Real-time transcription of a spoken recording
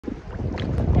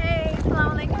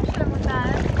Assalamualaikum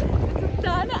Sharamutas. This is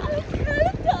Donna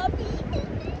Alotaibi.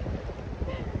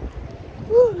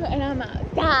 And I'm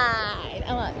outside.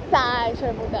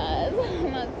 Sharamutas.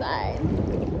 I'm outside.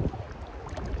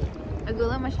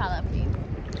 Agula mashallah, please.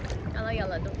 Allah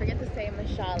yalla, don't forget to say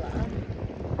mashallah.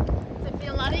 So if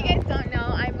a lot of you guys don't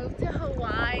know, I moved to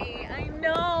Hawaii. I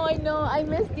know. I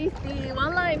miss DC.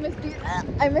 Wallah, I miss DC.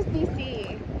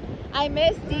 I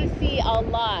miss DC a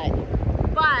lot.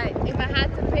 But if I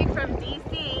had to pick from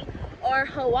DC or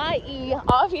Hawaii,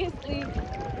 obviously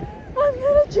I'm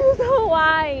gonna choose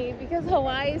Hawaii because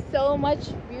Hawaii is so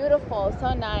much beautiful,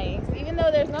 so nice. Even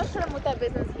though there's no sharamuta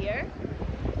business here,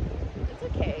 it's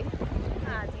okay.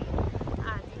 Adi.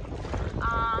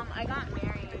 I got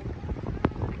married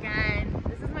again.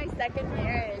 This is my second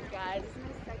marriage, guys. This is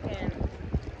my second.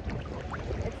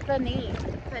 It's funny.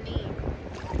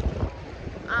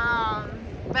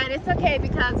 But it's okay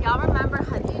because y'all remember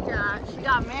Khadija, she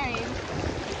got married,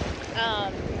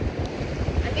 I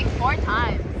think 4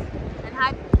 times and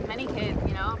had many kids,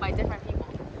 you know, by different people,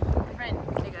 different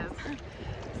niggas.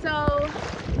 So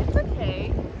it's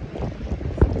okay.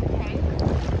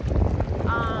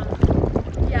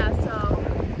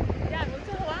 I moved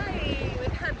to Hawaii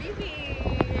with Habibi.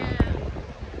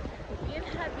 Me and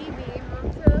Habibi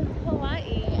moved to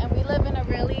Hawaii and we live in a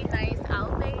really nice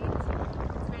outfit.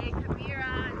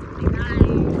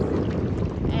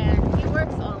 And he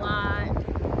works a lot.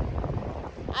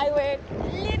 I work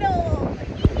little.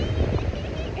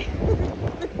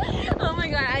 Oh my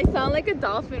god, I sound like a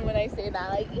dolphin when I say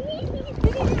that. Like,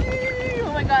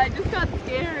 oh my god, I just got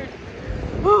scared.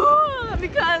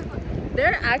 Because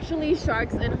there are actually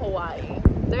sharks in Hawaii.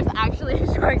 There's actually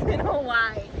sharks in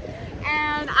Hawaii.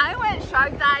 And I went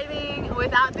shark diving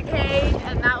without the cage,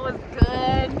 and that was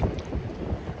good.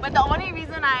 But the only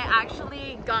reason I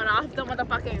actually got off the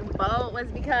motherfucking boat was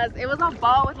because it was a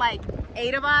boat with like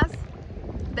 8 of us.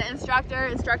 The instructor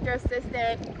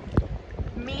assistant,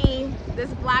 me, this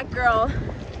black girl,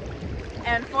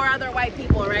 and 4 other white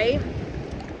people, right?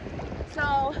 So,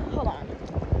 hold on.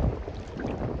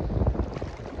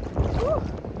 Whew.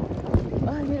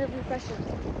 Oh, I need a refresher.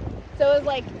 So it was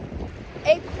like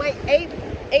 8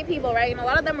 people, right? And a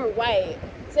lot of them were white.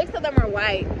 6 of them were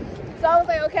white. So I was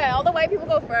like, okay, all the white people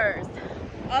go first.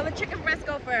 All the chicken breasts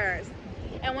go first.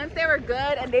 And once they were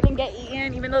good and they didn't get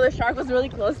eaten, even though the shark was really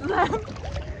close to them,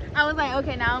 I was like,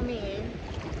 okay, now me.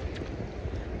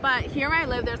 But here where I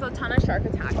live, there's a ton of shark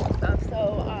attacks and stuff.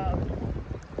 So I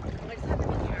just have to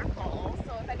be careful.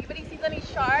 So if anybody sees any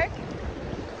shark,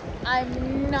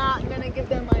 I'm not gonna give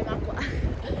them my makwa.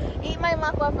 Eat my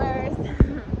makwa first.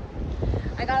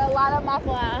 I got a lot of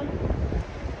makwa.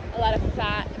 A lot of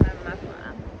fat in my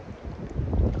makwa.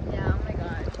 Yeah, oh my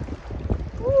god.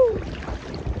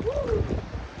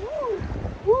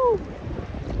 Woo.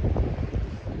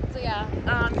 So yeah,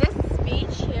 this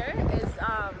beach here is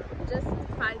just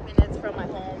 5 minutes from my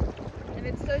home, and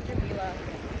it's so Jamila.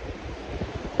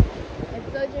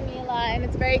 And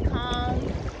it's very calm.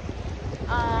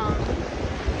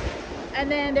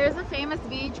 And then there's a famous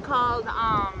beach called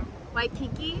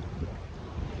Waikiki,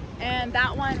 and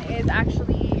that one is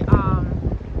actually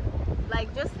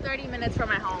like just 30 minutes from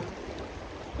my home.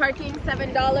 Parking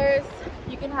 $7.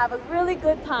 You can have a really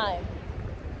good time.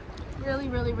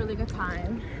 Really good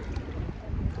time.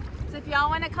 So if y'all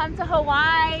want to come to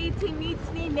Hawaii to meet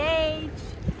me,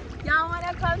 y'all want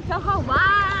to come to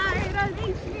Hawaii to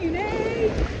meet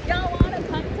me, y'all want to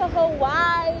come to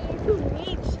Hawaii to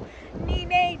meet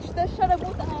me, the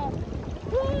sharamuta.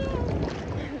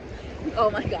 Oh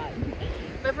my god.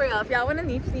 But for real, if y'all want to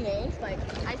meet me, like,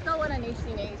 I still want to meet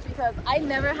me because I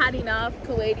never had enough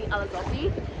Kuwaiti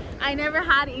alazopi. I never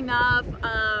had enough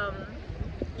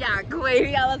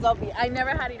Kuwaiti alazopi. I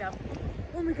never had enough.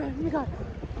 Oh my god.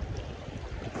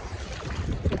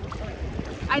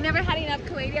 I never had enough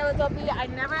Kuwaiti alazopi. I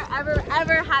never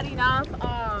ever had enough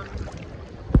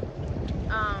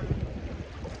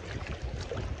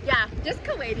just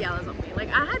Kuwaiti alazopi. Like,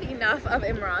 I had enough of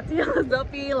Emirati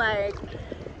alazopi. Like,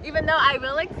 even though I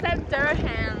will accept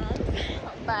dirhams,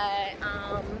 but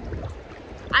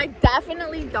I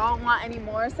definitely don't want any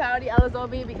more Saudi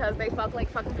alazobi because they fuck like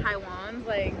fucking Taiwans.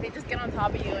 Like, they just get on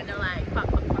top of you and they're like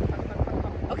fuck.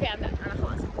 Okay, I'm done.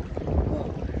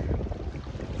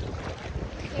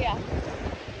 So yeah,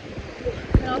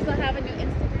 I also have a new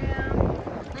Instagram.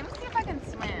 Let me see if I can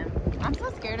swim. I'm so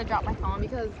scared to drop my phone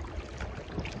because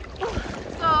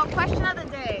so question of the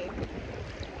day: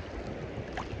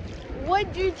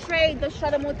 would you trade the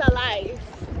sharamuta life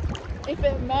if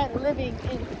it meant living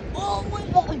in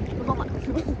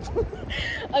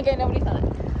okay, nobody saw that.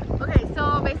 Okay,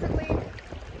 so basically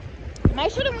my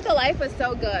sharamuta life was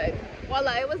so good.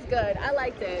 voila, it was good. I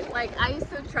liked it. Like, I used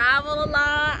to travel a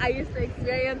lot. I used to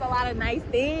experience a lot of nice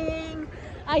things.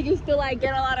 I used to like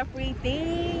get a lot of free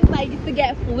things. I used to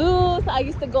get flus. I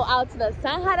used to go out to the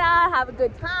Sahara, have a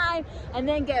good time, and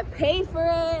then get paid for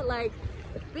it. Like,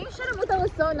 being Sharamuta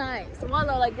was so nice.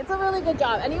 Voila, like, it's a really good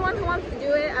job. Anyone who wants to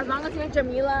do it, as long as you're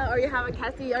Jamila or you have a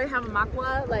Kessie or you have a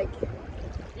Makwa, like,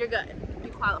 you're good.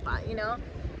 You qualify, you know?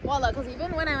 Voila, because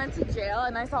even when I went to jail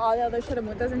and I saw all the other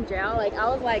Sharamutas in jail, like, I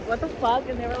was like, what the fuck?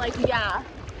 And they were like, yeah,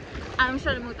 I'm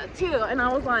Sharamuta too. And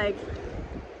I was like,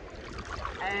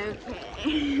 okay.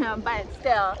 But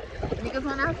still, niggas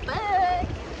wanna fuck.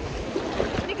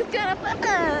 Niggas gonna fuck.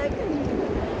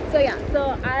 So yeah,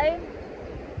 so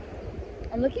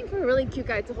I'm looking for a really cute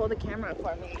guy to hold the camera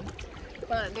for me.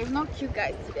 But there's no cute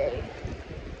guys today.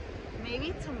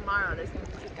 Maybe tomorrow there's gonna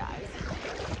be cute guys.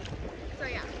 So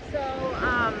yeah, so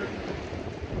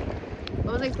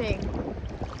what was I saying?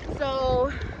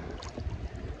 So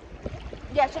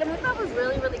yeah, Sharamuta was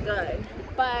really, really good.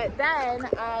 But then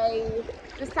I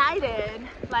decided,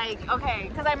 like, okay,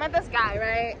 because I met this guy,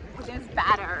 right? His name's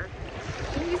Batter.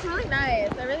 And he's really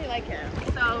nice. I really like him.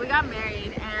 So we got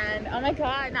married, and oh my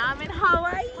god, now I'm in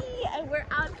Hawaii and we're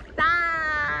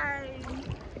outside.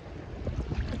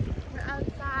 We're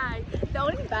outside. The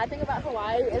only bad thing about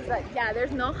Hawaii is that, yeah,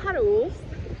 there's no harus.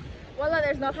 Well,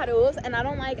 there's no harus, and I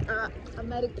don't like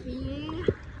American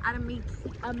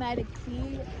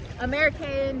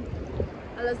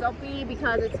Alotaibi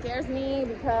because it scares me,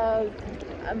 because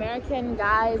American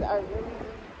guys are really,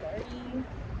 really dirty.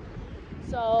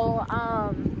 So,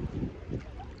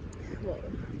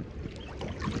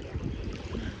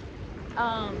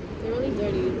 they're really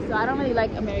dirty. So I don't really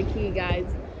like American guys.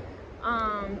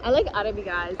 I like Arabi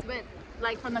guys, but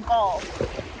like from the Gulf,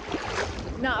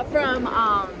 not from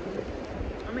oh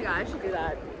my god, I should do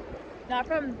that. Not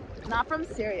from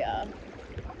Syria.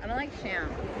 I don't like Sham.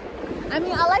 I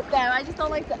mean, I like them. I just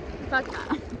don't like the fuck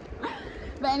that.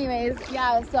 But anyways,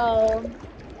 yeah. So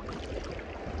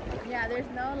yeah, there's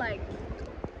no like,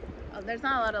 there's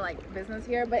not a lot of like business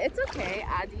here, but it's okay,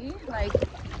 Adi. Like,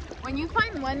 when you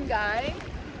find one guy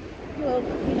who will,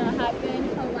 you know, happen in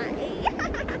Hawaii,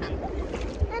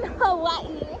 in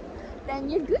Hawaii, then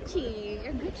you're Gucci.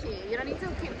 You're Gucci. You don't need to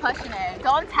keep pushing it.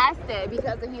 Don't test it,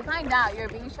 because if you find out you're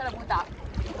being Sharamuta,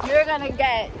 you're gonna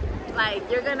get like,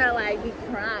 you're gonna like be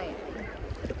crying.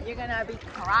 You're gonna be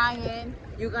crying.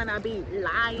 You're gonna be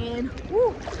lying.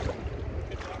 Woo.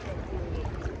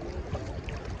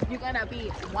 You're gonna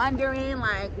be wondering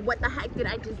like, what the heck did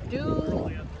I just do? Oh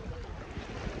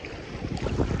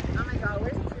my god,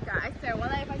 where's the cute guy? I swear, well,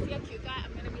 if I see a cute guy,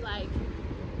 I'm gonna be like,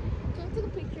 can you take a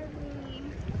picture of me?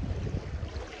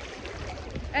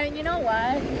 And you know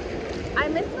what? I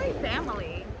miss my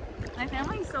family. My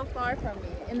family is so far from me.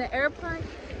 In the airplane,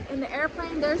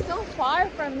 they're so far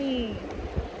from me.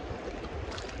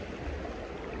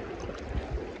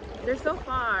 They're so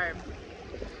far.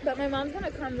 But my mom's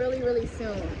gonna come really, really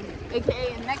soon.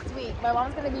 AKA next week. My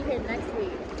mom's gonna be here next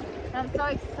week. And I'm so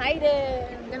excited.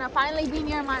 I'm gonna finally be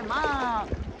near my mom.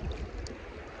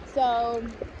 So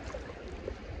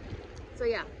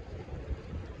yeah.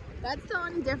 That's the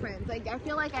only difference. Like, I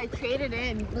feel like I traded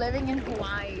in living in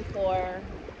Hawaii for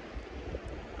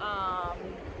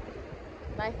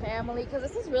my family, because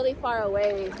this is really far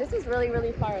away. This is really,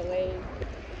 really far away.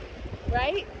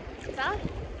 Right?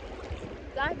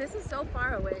 God, this is so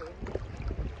far away.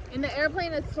 In the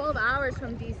airplane, it's 12 hours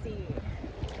from DC.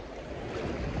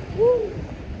 Woo!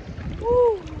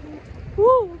 Woo!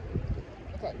 Woo!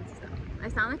 Okay, stop. I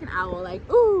sound like an owl, like,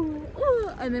 ooh, ooh.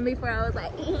 And then before I was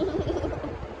like, oh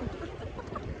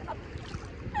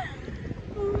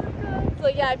my god. So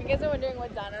yeah, if you guys are wondering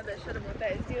what Donna, the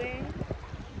Sharamuta, is doing,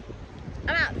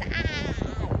 I'm outside.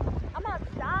 I'm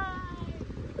outside.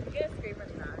 I'm gonna scream at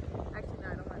that. Actually, no,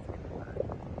 I don't want to scream at that.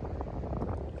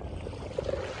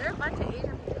 There are a bunch of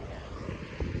Asian people here.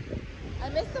 I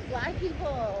miss the black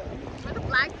people. Where are the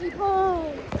black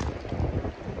people?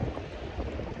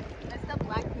 I miss the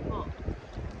black people.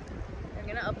 I'm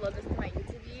gonna upload this to my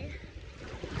YouTube.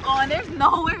 Oh, and there's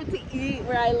nowhere to eat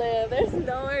where I live. There's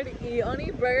nowhere to eat.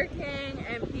 Only Burger King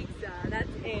and pizza. That's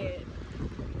it.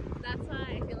 That's why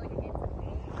I feel like I need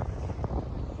something.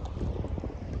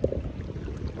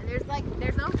 And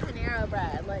there's no Panera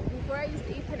bread. Like, before I used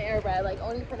to eat Panera bread, like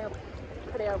only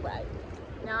Panera bread.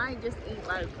 Now I just eat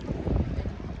like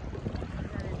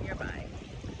that is nearby.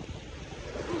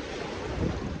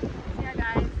 Yeah,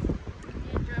 guys, if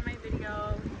you enjoy my video,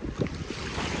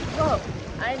 whoa,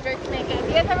 I enjoyed to make it. If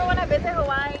you guys ever want to visit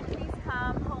Hawaii, please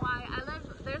come. Hawaii,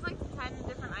 there's like 10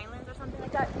 different islands or something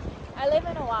like that. I live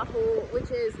in Oahu,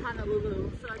 which is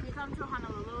Honolulu. So if you come to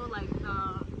Honolulu, like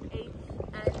the 8th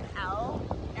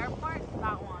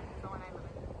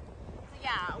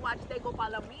God. Watch they go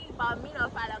follow me, but me no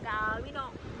follow God. Me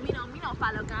no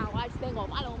follow God. Watch they go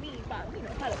follow me, but me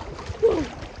no follow God.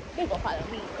 They go follow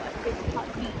me, watch they go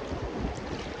follow me.